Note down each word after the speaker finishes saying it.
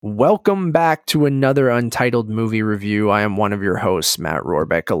Welcome back to another Untitled Movie Review. I am one of your hosts, Matt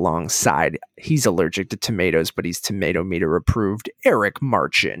Rohrbeck, alongside, he's allergic to tomatoes, but he's tomato meter approved, Eric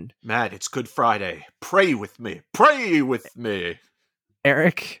Marchin. Matt, it's Good Friday. Pray with me. Pray with me.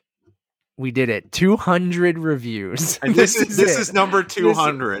 Eric, we did it. 200 reviews. And this is number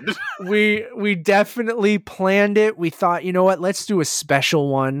 200. We definitely planned it. We thought, you know what, let's do a special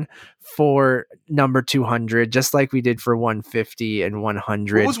one for number 200, just like we did for 150 and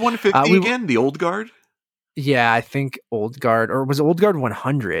 100. What was 150 again? The Old Guard? Yeah, I think Old Guard, or was Old Guard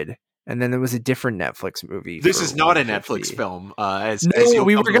 100? And then there was a different Netflix movie. This is not a Netflix film.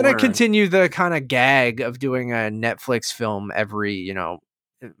 We were going to continue the kind of gag of doing a Netflix film every,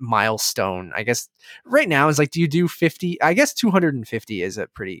 milestone. I guess right now is like, do you do 50? I guess 250 is a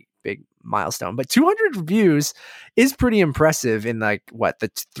pretty big milestone, but 200 reviews is pretty impressive in the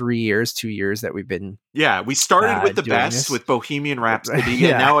 2 years that we've been. Yeah, we started with the best this. With Bohemian Rhapsody, Yeah.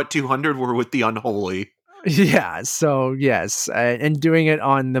 And now at 200 we're with the Unholy. Yeah, so yes, and doing it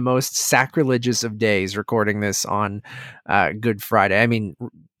on the most sacrilegious of days, recording this on Good Friday. I mean,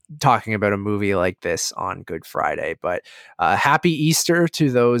 talking about a movie like this on Good Friday, but happy Easter to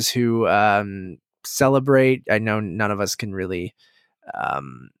those who celebrate. I know none of us can really.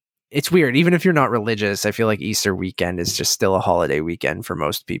 It's weird, even if you're not religious. I feel like Easter weekend is just still a holiday weekend for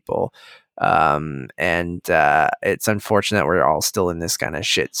most people. And it's unfortunate we're all still in this kind of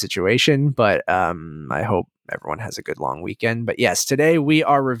shit situation, but I hope everyone has a good long weekend. But yes, today we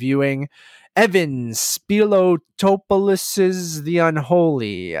are reviewing Evan Spilotopoulos' The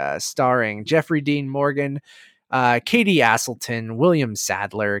Unholy, starring Jeffrey Dean Morgan, Katie Aselton, William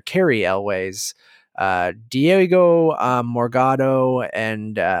Sadler, Carrie Elways, Diego Morgado,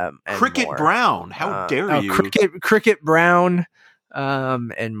 and Cricket more. Brown. How dare you? Cricket Brown.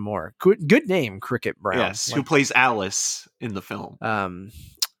 And more. Good name, Cricket Brown. Yes, who plays Alice in the film.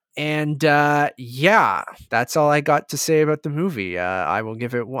 Yeah, that's all I got to say about the movie. I will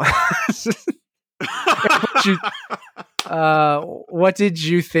give it one. What did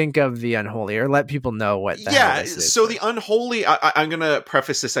you think of The Unholy? Or let people know what the hell this is. So The Unholy, I'm going to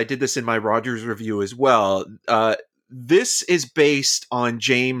preface this. I did this in my Rogers review as well. This is based on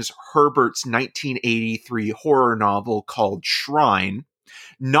James Herbert's 1983 horror novel called Shrine.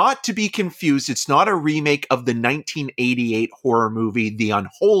 Not to be confused, it's not a remake of the 1988 horror movie The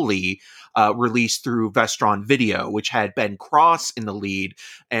Unholy, released through Vestron Video, which had Ben Cross in the lead.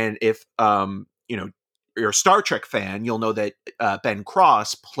 And if you're a Star Trek fan, you'll know that Ben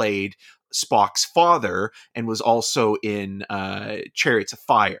Cross played Spock's father and was also in Chariots of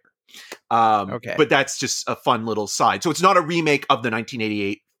Fire. Okay. But that's just a fun little side. So it's not a remake of the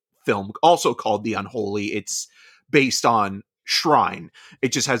 1988 film, also called The Unholy. It's based on Shrine.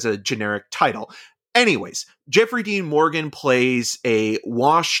 It just has a generic title. Anyways, Jeffrey Dean Morgan plays a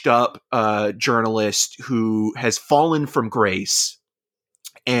washed up journalist who has fallen from grace.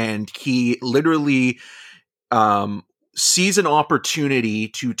 And he literally sees an opportunity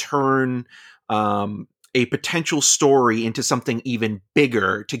to turn a potential story into something even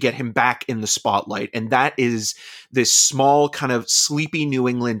bigger to get him back in the spotlight. And that is this small kind of sleepy New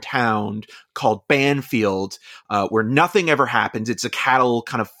England town called Banfield, where nothing ever happens. It's a cattle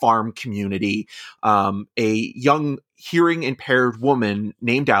kind of farm community. A young hearing impaired woman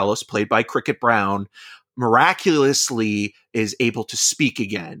named Alice, played by Cricket Brown, miraculously is able to speak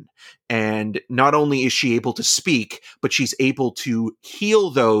again. And not only is she able to speak, but she's able to heal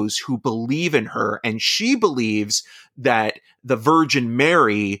those who believe in her. And she believes that the Virgin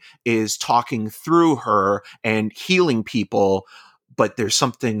Mary is talking through her and healing people. But there's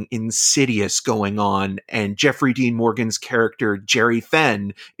something insidious going on, and Jeffrey Dean Morgan's character, Jerry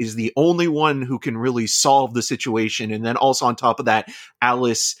Fenn, is the only one who can really solve the situation. And then also on top of that,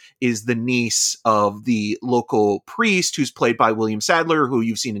 Alice is the niece of the local priest, who's played by William Sadler, who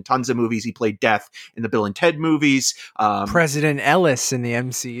you've seen in tons of movies. He played Death in the Bill and Ted movies. President Ellis in the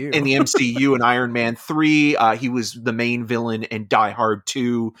MCU. In the MCU in Iron Man 3. He was the main villain in Die Hard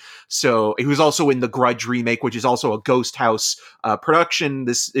 2. So he was also in the Grudge remake, which is also a Ghost House production.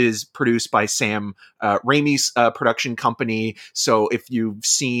 This is produced by Sam Raimi's production company. So if you've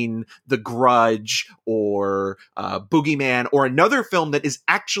seen The Grudge or Boogeyman or another film that is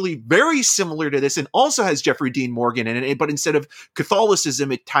actually very similar to this and also has Jeffrey Dean Morgan in it, but instead of Catholicism,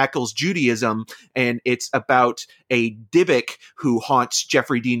 it tackles Judaism, and it's about a Dybbuk who haunts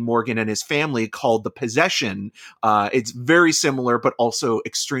Jeffrey Dean Morgan and his family called The Possession. It's very similar, but also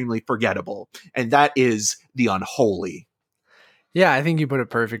extremely forgettable. And that is The Unholy. Yeah, I think you put it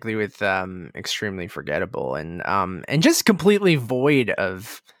perfectly with extremely forgettable and just completely void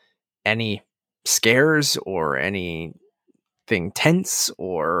of any scares or anything anything tense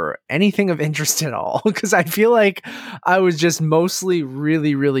or anything of interest at all, because I feel like I was just mostly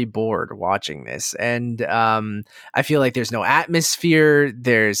really, really bored watching this. And I feel like there's no atmosphere.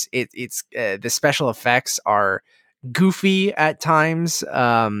 It's the special effects are goofy at times,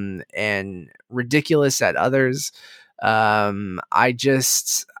 and ridiculous at others. I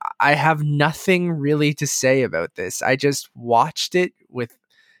have nothing really to say about this. I just watched it with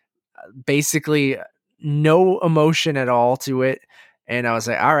basically no emotion at all to it. And I was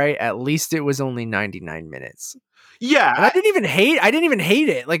like, all right, at least it was only 99 minutes. Yeah, And I didn't even hate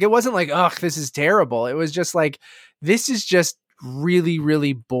it. Like, it wasn't like, ugh, this is terrible. It was just like, this is just really,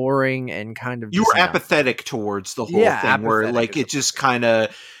 really boring and kind of you just were nothing. apathetic towards the whole Yeah, thing, where apathetic like is it the just word. kind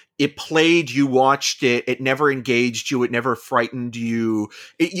of it played, you watched it, it never engaged you, it never frightened you.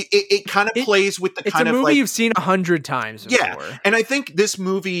 It kind of It plays with the it's a kind of movie like, you've seen 100 times yeah, before. and I think this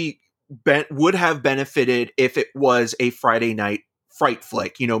movie would have benefited if it was a Friday night fright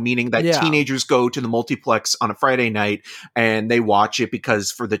flick, meaning that Yeah. teenagers go to the multiplex on a Friday night and they watch it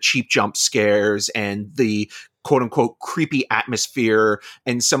because for the cheap jump scares and the quote unquote creepy atmosphere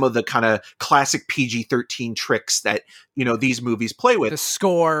and some of the kind of classic PG-13 tricks that, these movies play with. The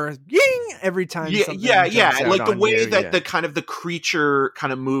score, ying, every time Yeah, yeah, something yeah. jumps out Like the on way you. that Yeah. the kind of the creature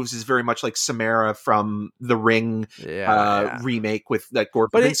kind of moves is very much like Samara from the Ring Yeah, yeah. remake with that Gore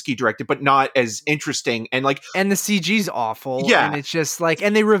But it Verbinski directed, but not as interesting. And like, and the CG's awful, and yeah, it's just like,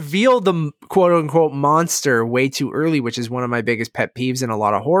 and they reveal the quote unquote monster way too early, which is one of my biggest pet peeves in a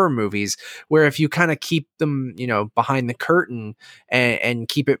lot of horror movies, where if you kind of keep them, behind the curtain and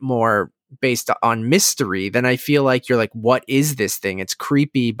keep it more based on mystery, then I feel like you're like, what is this thing? It's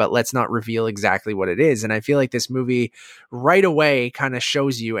creepy, but let's not reveal exactly what it is. And I feel like this movie right away kind of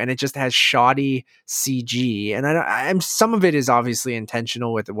shows you, and it just has shoddy CG. And I'm some of it is obviously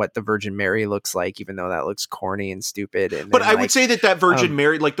intentional with what the Virgin Mary looks like, even though that looks corny and stupid. And but then I would like, say that Virgin um,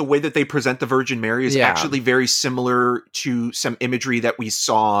 Mary, like the way that they present the Virgin Mary, is yeah, actually very similar to some imagery that we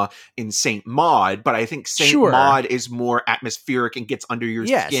saw in Saint Maud. But I think Saint sure, Maud is more atmospheric and gets under your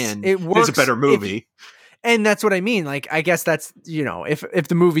yes, skin it and is a works better if movie. and that's what I mean. Like, I guess that's, if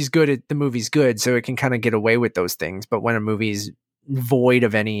the movie's good, the movie's good, so it can kind of get away with those things. But when a movie's void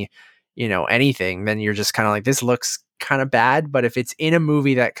of any, anything, then you're just kind of like, this looks kind of bad. But if it's in a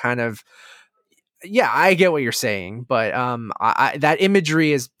movie that kind of, yeah, I get what you're saying, but that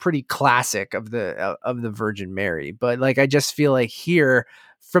imagery is pretty classic of the Virgin Mary. But like, I just feel like here,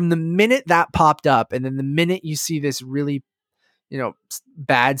 from the minute that popped up, and then the minute you see this really,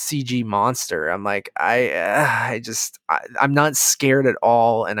 bad CG monster, I'm like, I'm not scared at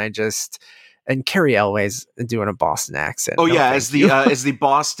all, and and Carrie Elway's doing a Boston accent. Oh No, yeah, thank you. as the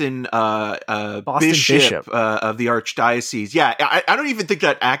Boston Boston bishop Bishop. of the archdiocese. Yeah, I don't even think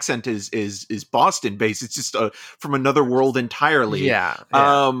that accent is Boston based. It's just from another world entirely. Yeah,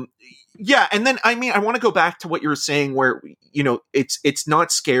 yeah. Um, yeah, and then I mean, I want to go back to what you were saying, where it's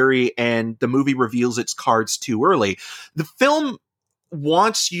not scary, and the movie reveals its cards too early. The film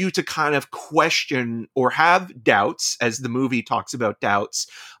wants you to kind of question or have doubts, as the movie talks about doubts,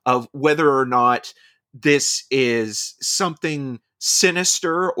 of whether or not this is something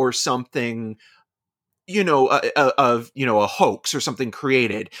sinister or something, a hoax or something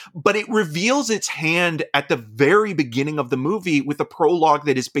created. But it reveals its hand at the very beginning of the movie with a prologue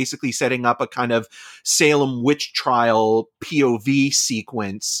that is basically setting up a kind of Salem witch trial POV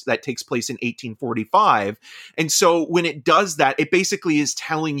sequence that takes place in 1845. And so when it does that, it basically is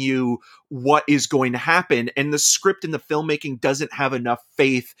telling you what is going to happen. And the script and the filmmaking doesn't have enough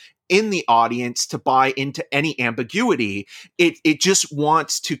faith in the audience to buy into any ambiguity. It just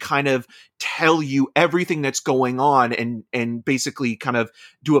wants to kind of tell you everything that's going on, and basically kind of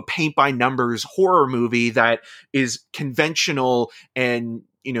do a paint by numbers horror movie that is conventional and,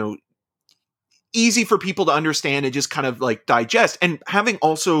 easy for people to understand and just kind of like digest. And having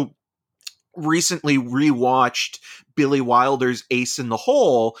also recently rewatched Billy Wilder's Ace in the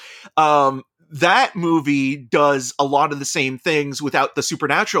Hole, that movie does a lot of the same things without the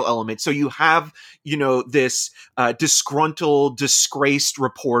supernatural element. So you have, this disgruntled, disgraced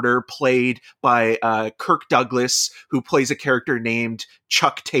reporter played by Kirk Douglas, who plays a character named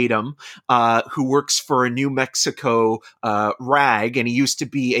Chuck Tatum, who works for a New Mexico rag, and he used to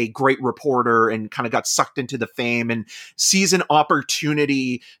be a great reporter and kind of got sucked into the fame and sees an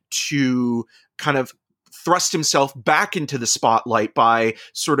opportunity to kind of thrust himself back into the spotlight by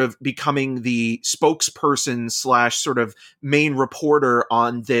sort of becoming the spokesperson slash sort of main reporter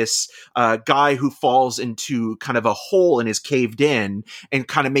on this guy who falls into kind of a hole and is caved in, and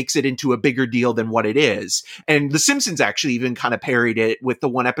kind of makes it into a bigger deal than what it is. And The Simpsons actually even kind of parodied it with the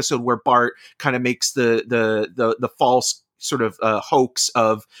one episode where Bart kind of makes the false sort of hoax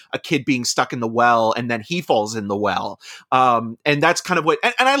of a kid being stuck in the well and then he falls in the well. And that's kind of what,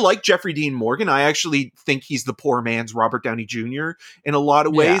 and I like Jeffrey Dean Morgan. I actually think he's the poor man's Robert Downey Jr. in a lot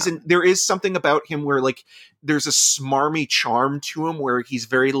of ways. Yeah. And there is something about him where like there's a smarmy charm to him where he's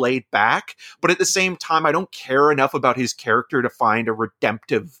very laid back, but at the same time, I don't care enough about his character to find a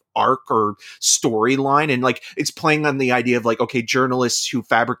redemptive arc or storyline. And like, it's playing on the idea of like, okay, journalists who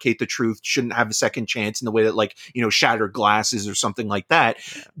fabricate the truth shouldn't have a second chance in the way that like, you know, Shattered Glasses or something like that.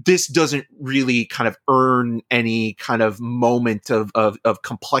 Yeah. This doesn't really kind of earn any kind of moment of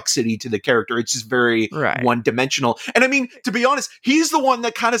complexity to the character. It's just very one dimensional. And I mean, to be honest, he's the one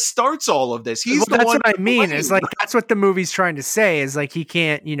that kind of starts all of this. He's the that's one. What I mean is like, that's what the movie's trying to say is like, he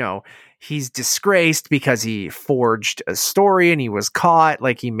can't, you know, he's disgraced because he forged a story and he was caught,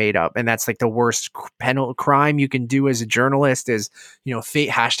 like he made up. And that's like the worst penal crime you can do as a journalist is, you know,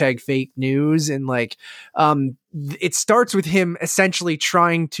 hashtag fake news. And like, it starts with him essentially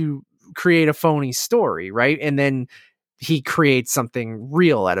trying to create a phony story. Right. And then he creates something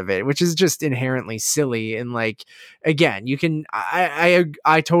real out of it, which is just inherently silly. And like, again, you can, I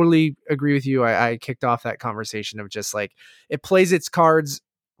totally agree with you. I kicked off that conversation of just like, it plays its cards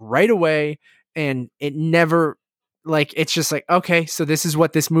right away and it never like, it's just like, okay, so this is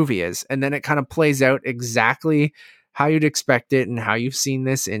what this movie is. And then it kind of plays out exactly how you'd expect it and how you've seen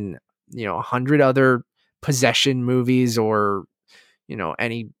this in, you know, 100 other possession movies or, you know,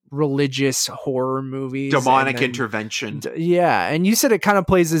 any religious horror movies, demonic intervention. Yeah. And you said it kind of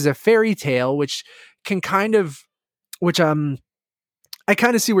plays as a fairy tale, which can kind of, which I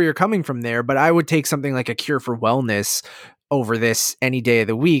kind of see where you're coming from there, but I would take something like A Cure for Wellness over this any day of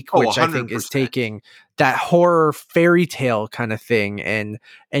the week, which 100%. I think is taking that horror fairy tale kind of thing and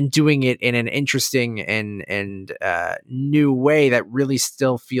doing it in an interesting and new way that really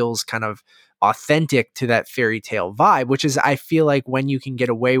still feels kind of authentic to that fairy tale vibe, which is, I feel like when you can get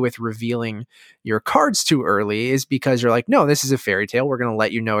away with revealing your cards too early is because you're like, no, this is a fairy tale. We're going to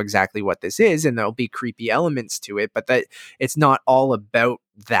let you know exactly what this is. And there'll be creepy elements to it, but that it's not all about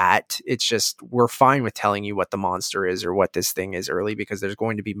that. It's just, we're fine with telling you what the monster is or what this thing is early because there's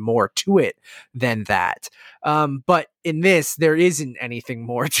going to be more to it than that. But in this, there isn't anything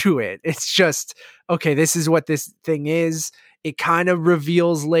more to it. It's just, okay, this is what this thing is. It kind of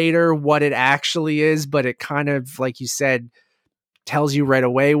reveals later what it actually is, but it kind of, like you said, tells you right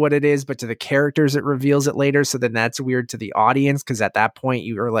away what it is, but to the characters, it reveals it later. So then that's weird to the audience because at that point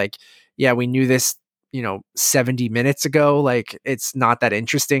you are like, yeah, we knew this, you know, 70 minutes ago. Like, it's not that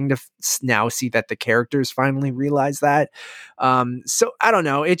interesting to now see that the characters finally realize that. So I don't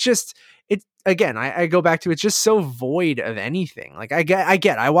know. It just, again, I go back to, it's just so void of anything. Like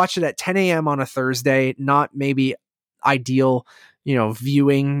I watched it at 10 a.m. on a Thursday, not maybe ideal, you know,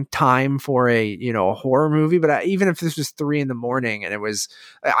 viewing time for a, you know, a horror movie. But even if this was 3 a.m. and it was,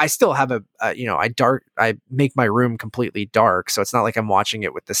 I still have you know, I make my room completely dark. So it's not like I'm watching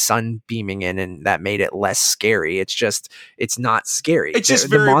it with the sun beaming in and that made it less scary. It's just, it's not scary. It's just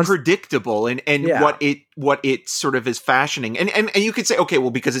very predictable and yeah. what it sort of is fashioning. And you could say, okay,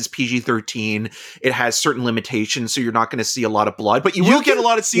 well, because it's PG-13, it has certain limitations. So you're not going to see a lot of blood, but you will get a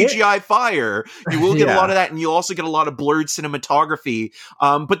lot of CGI fire. You will get a lot of that. And you'll also get a lot of blurred cinematography.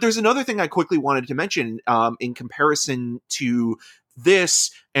 But there's another thing I quickly wanted to mention in comparison to this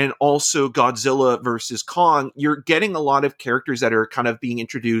and also Godzilla versus Kong. You're getting a lot of characters that are kind of being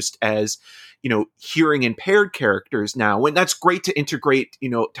introduced as, you know, hearing impaired characters now. And that's great to integrate, you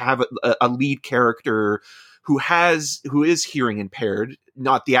know, to have a lead character who is hearing impaired,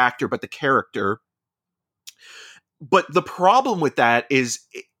 not the actor, but the character. But the problem with that is,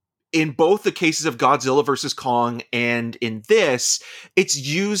 in both the cases of Godzilla versus Kong and in this, it's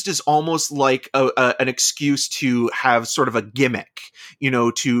used as almost like an excuse to have sort of a gimmick, you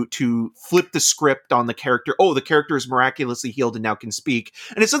know, to flip the script on the character. Oh, the character is miraculously healed and now can speak.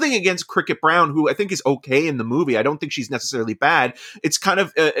 And it's something against Cricket Brown, who I think is okay in the movie. I don't think she's necessarily bad. It's kind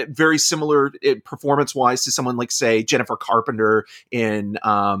of very similar performance-wise to someone like, say, Jennifer Carpenter in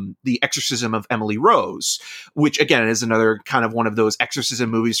The Exorcism of Emily Rose, which, again, is another kind of one of those exorcism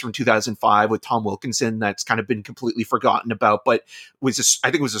movies from 2005 with Tom Wilkinson that's kind of been completely forgotten about, but I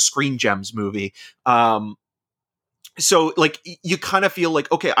think it was a Screen Gems movie. So like you kind of feel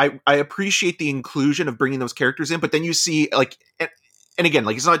like, okay, I appreciate the inclusion of bringing those characters in, but then you see like, and again,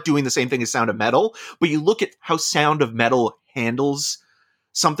 like it's not doing the same thing as Sound of Metal, but you look at how Sound of Metal handles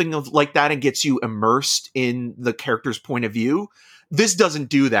something of like that and gets you immersed in the character's point of view. This doesn't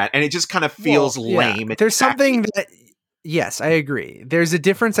do that, and it just kind of feels lame. There's something that Yes, I agree. There's a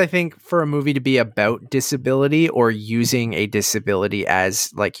difference, I think, for a movie to be about disability or using a disability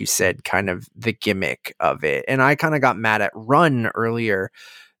as, like you said, kind of the gimmick of it. And I kind of got mad at Run earlier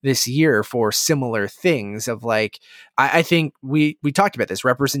this year for similar things of like, I think we talked about this.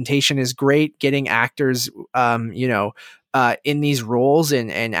 Representation is great, getting actors in these roles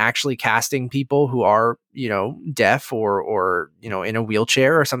and actually casting people who are, deaf or in a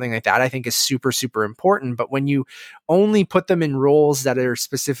wheelchair or something like that, I think is super, super important. But when you only put them in roles that are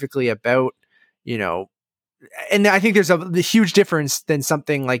specifically about, you know, and I think there's the huge difference than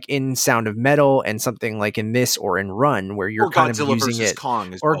something like in Sound of Metal and something like in this or in Run, where you're Or kind of Godzilla using versus it,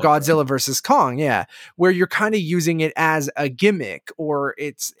 Kong as or well, right? Godzilla versus Kong, yeah, where you're kind of using it as a gimmick,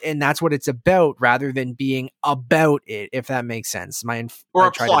 and that's what it's about rather than being about it, if that makes sense. Or I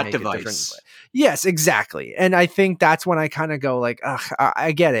a try to plot make it different. device. Yes, exactly. And I think that's when I kind of go like, ugh,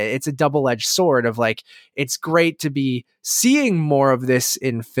 I get it. It's a double-edged sword of like, it's great to be seeing more of this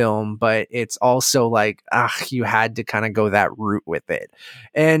in film, but it's also like, you had to kind of go that route with it.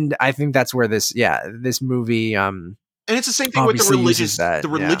 And I think that's where this movie And it's the same thing with obviously uses that. the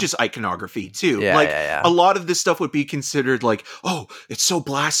Yeah. religious iconography too. Yeah, Like yeah, yeah. a lot of this stuff would be considered like, oh, it's so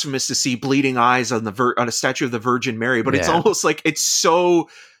blasphemous to see bleeding eyes on on a statue of the Virgin Mary, but it's Yeah. almost like it's so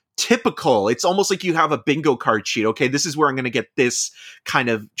typical. It's almost like you have a bingo card sheet. Okay, this is where I'm going to get this kind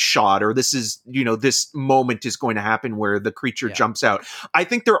of shot, or this is, this moment is going to happen where the creature Yeah. jumps out. I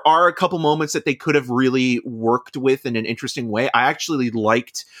think there are a couple moments that they could have really worked with in an interesting way. I actually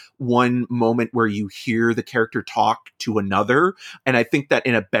liked one moment where you hear the character talk to another, and I think that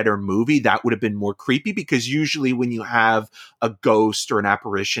in a better movie that would have been more creepy, because usually when you have a ghost or an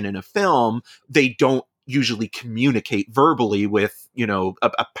apparition in a film, they don't usually communicate verbally with,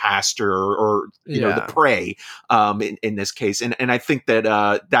 a pastor or the Yeah. prey, in this case. And I think that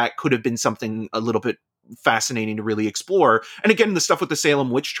that could have been something a little bit fascinating to really explore. And again, the stuff with the Salem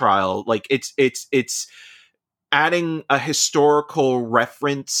witch trial, like it's adding a historical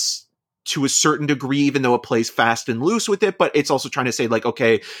reference to a certain degree, even though it plays fast and loose with it, but it's also trying to say like,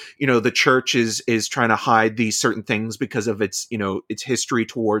 okay, the church is trying to hide these certain things because of its, its history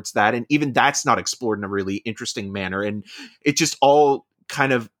towards that. And even that's not explored in a really interesting manner. And it just all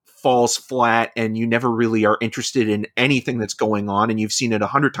kind of falls flat, and you never really are interested in anything that's going on. And you've seen it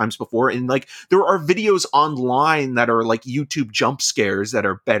 100 times before. And like, there are videos online that are like YouTube jump scares that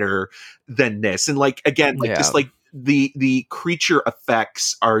are better than this. And like, again, like Yeah. just like the creature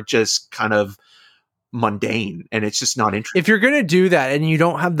effects are just kind of mundane, and it's just not interesting. If you're going to do that and you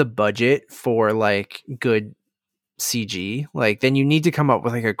don't have the budget for like good CG, like then you need to come up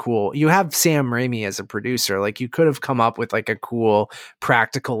with like you have Sam Raimi as a producer, like you could have come up with like a cool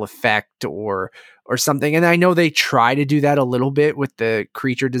practical effect or something. And I know they try to do that a little bit with the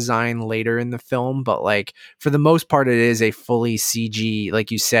creature design later in the film, but like for the most part it is a fully CG,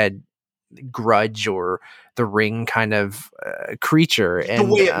 like you said, Grudge or The Ring kind of creature. The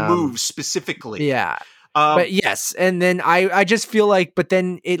And way it moves specifically. yeah. Um, But yes, and then I just feel like, but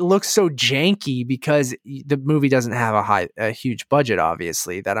then it looks so janky because the movie doesn't have a huge budget,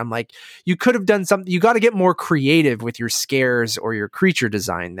 obviously, that I'm like, you could have done something. You got to get more creative with your scares or your creature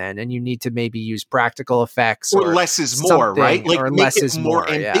design then, and you need to maybe use practical effects or or less is more, right? something, Like, or make less it is more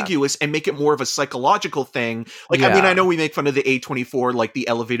more. Yeah, ambiguous and make it more of a psychological thing. Like, I mean, I yeah. know we make fun of the A24, like the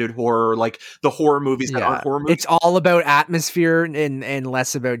elevated horror, like the horror movies that aren't Yeah, horror movies. it's all about atmosphere and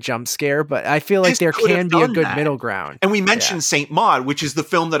less about jump scare, but I feel like This there could have can be a done good that. middle ground. And we Yeah, mentioned Saint Maud, which is the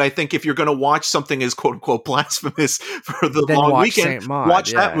film that I think if you're going to watch something as quote unquote blasphemous for the then long watch weekend, Saint Maud.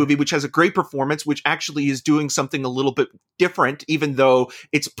 watch that Yeah, movie, which has a great performance, which actually is doing something a little bit different, even though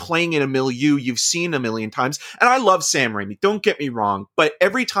it's playing in a milieu you've seen a million times. And I love Sam Raimi, don't get me wrong, but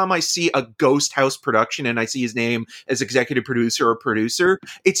every time I see a Ghost House production and I see his name as executive producer or producer,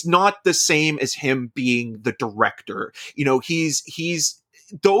 it's not the same as him being the director. He's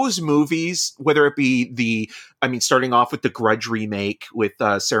those movies, whether it be starting off with the Grudge remake with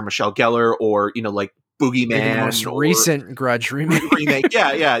Sarah Michelle Gellar, or like maybe the most Boogeyman or recent Grudge remake. remake,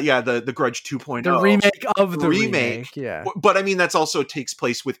 yeah, the Grudge 2.0 The remake of the remake. remake, yeah. But I mean, that's also takes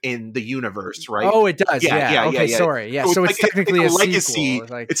place within the universe, right? Oh, it does, yeah. Okay, Yeah. sorry, yeah. So So it's it's like it's technically a a sequel. legacy.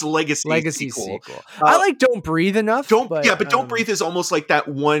 It's like It's a legacy legacy sequel. sequel. I like Don't Breathe enough, but But Don't Breathe is almost like that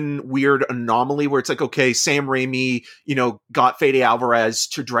one weird anomaly where it's like, okay, Sam Raimi, got Fede Alvarez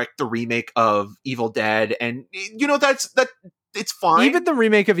to direct the remake of Evil Dead, and that it's fine. even the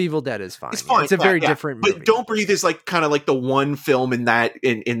remake of Evil Dead is fine. It's fine. It's a very yeah. different movie. But Don't Breathe is like kind of like the one film in that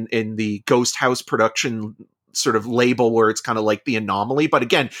in the Ghost House production sort of label where it's kind of like the anomaly. But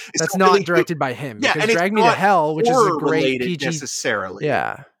again, it's That's not not really directed by him. yeah, Because and it's Drag Me to not Hell, which is a horror great related PG, necessarily.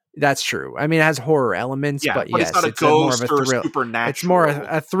 yeah. That's true. I mean, it has horror elements, Yeah, but but it's not yes, a it's a more of a ghost or a thrill. It's more supernatural.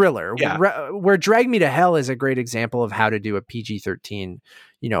 a thriller. Yeah, Where Drag Me to Hell is a great example of how to do a PG-13,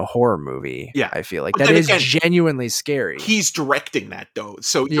 horror movie. yeah. I feel like But that then is again, genuinely scary. he's directing that though,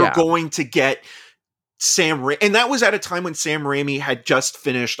 so you're Yeah, going to get and that was at a time when Sam Raimi had just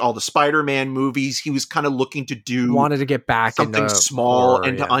finished all the Spider-Man movies. He was kind of looking to do wanted to get back something into small horror.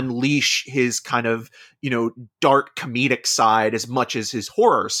 and to Yeah, unleash his kind of, dark comedic side as much as his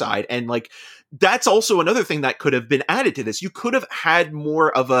horror side. And like, that's also another thing that could have been added to this. You could have had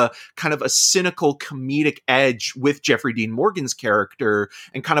more of a kind of a cynical comedic edge with Jeffrey Dean Morgan's character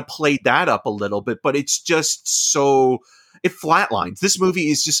and kind of played that up a little bit, but it's just so, it flatlines. This movie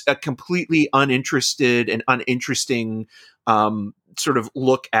is just a completely uninterested and uninteresting sort of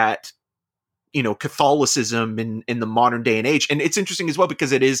look at Catholicism in the modern day and age. And it's interesting as well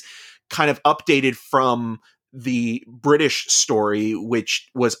because it is kind of updated from the British story, which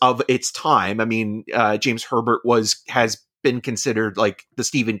was of its time. I mean, James Herbert has been considered like the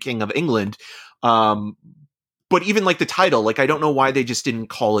Stephen King of England. But even like the title, like I don't know why they just didn't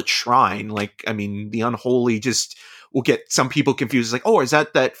call it Shrine. Like, I mean, the Unholy just will get some people confused. Like, oh, is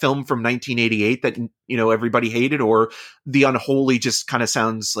that film from 1988 that everybody hated, or the Unholy just kind of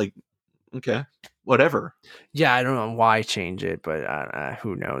sounds like, okay, whatever. yeah. I don't know why change it, but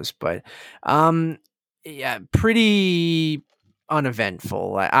who knows? But yeah, pretty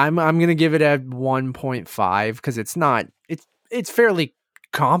uneventful. I'm gonna give it a 1.5 because it's fairly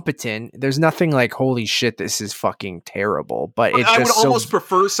competent. There's nothing like holy shit, this is fucking terrible. But But it's I would just so almost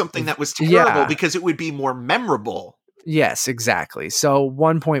prefer something that was terrible yeah. because it would be more memorable. Yes, exactly. So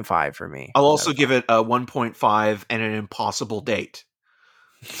 1.5 for me. I'll also give it a 1.5 and an impossible date.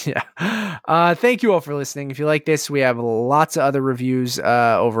 Yeah. Thank you all for listening. If you like this, we have lots of other reviews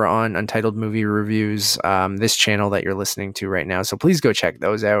over on Untitled Movie Reviews, this channel that you're listening to right now. So please go check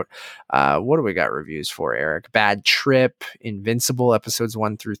those out. What do we got reviews for, Eric? Bad Trip, Invincible, episodes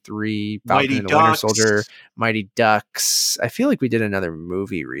 1-3, Falcon Mighty and the Winter Ducks. Soldier, Mighty Ducks. I feel like we did another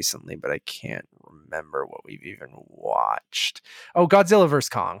movie recently, but I can't remember what we've even watched. Oh, Godzilla vs.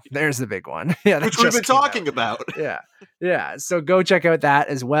 Kong. There's the big one. Yeah, that Which we've been just came out. talking about. Yeah. So go check out that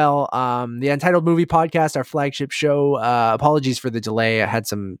as well. The Untitled Movie Podcast, our flagship show. Apologies for the delay. I had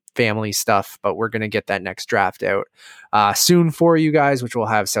some family stuff, but we're going to get that next draft out soon for you guys, which will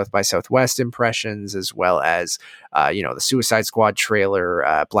have South by Southwest impressions, as well as, the Suicide Squad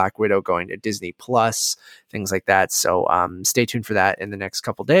trailer, Black Widow going to Disney Plus, things like that. So stay tuned for that in the next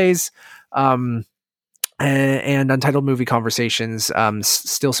couple days. And Untitled Movie Conversations,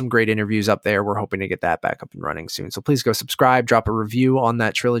 still some great interviews up there. We're hoping to get that back up and running soon. So please go subscribe, drop a review on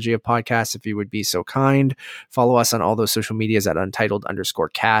that trilogy of podcasts if you would be so kind. Follow us on all those social medias at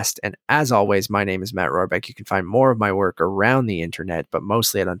Untitled_cast. And as always, my name is Matt Rohrbeck. You can find more of my work around the internet, but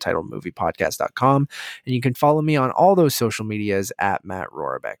mostly at UntitledMoviePodcast.com. And you can follow me on all those social medias at Matt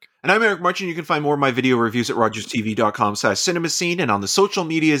Rohrbeck. And I'm Eric Martin. You can find more of my video reviews at RogersTV.com/CinemaScene and on the social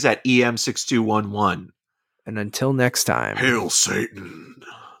medias at EM6211. And until next time. Hail Satan.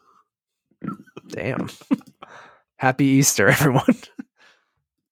 Damn. Happy Easter, everyone.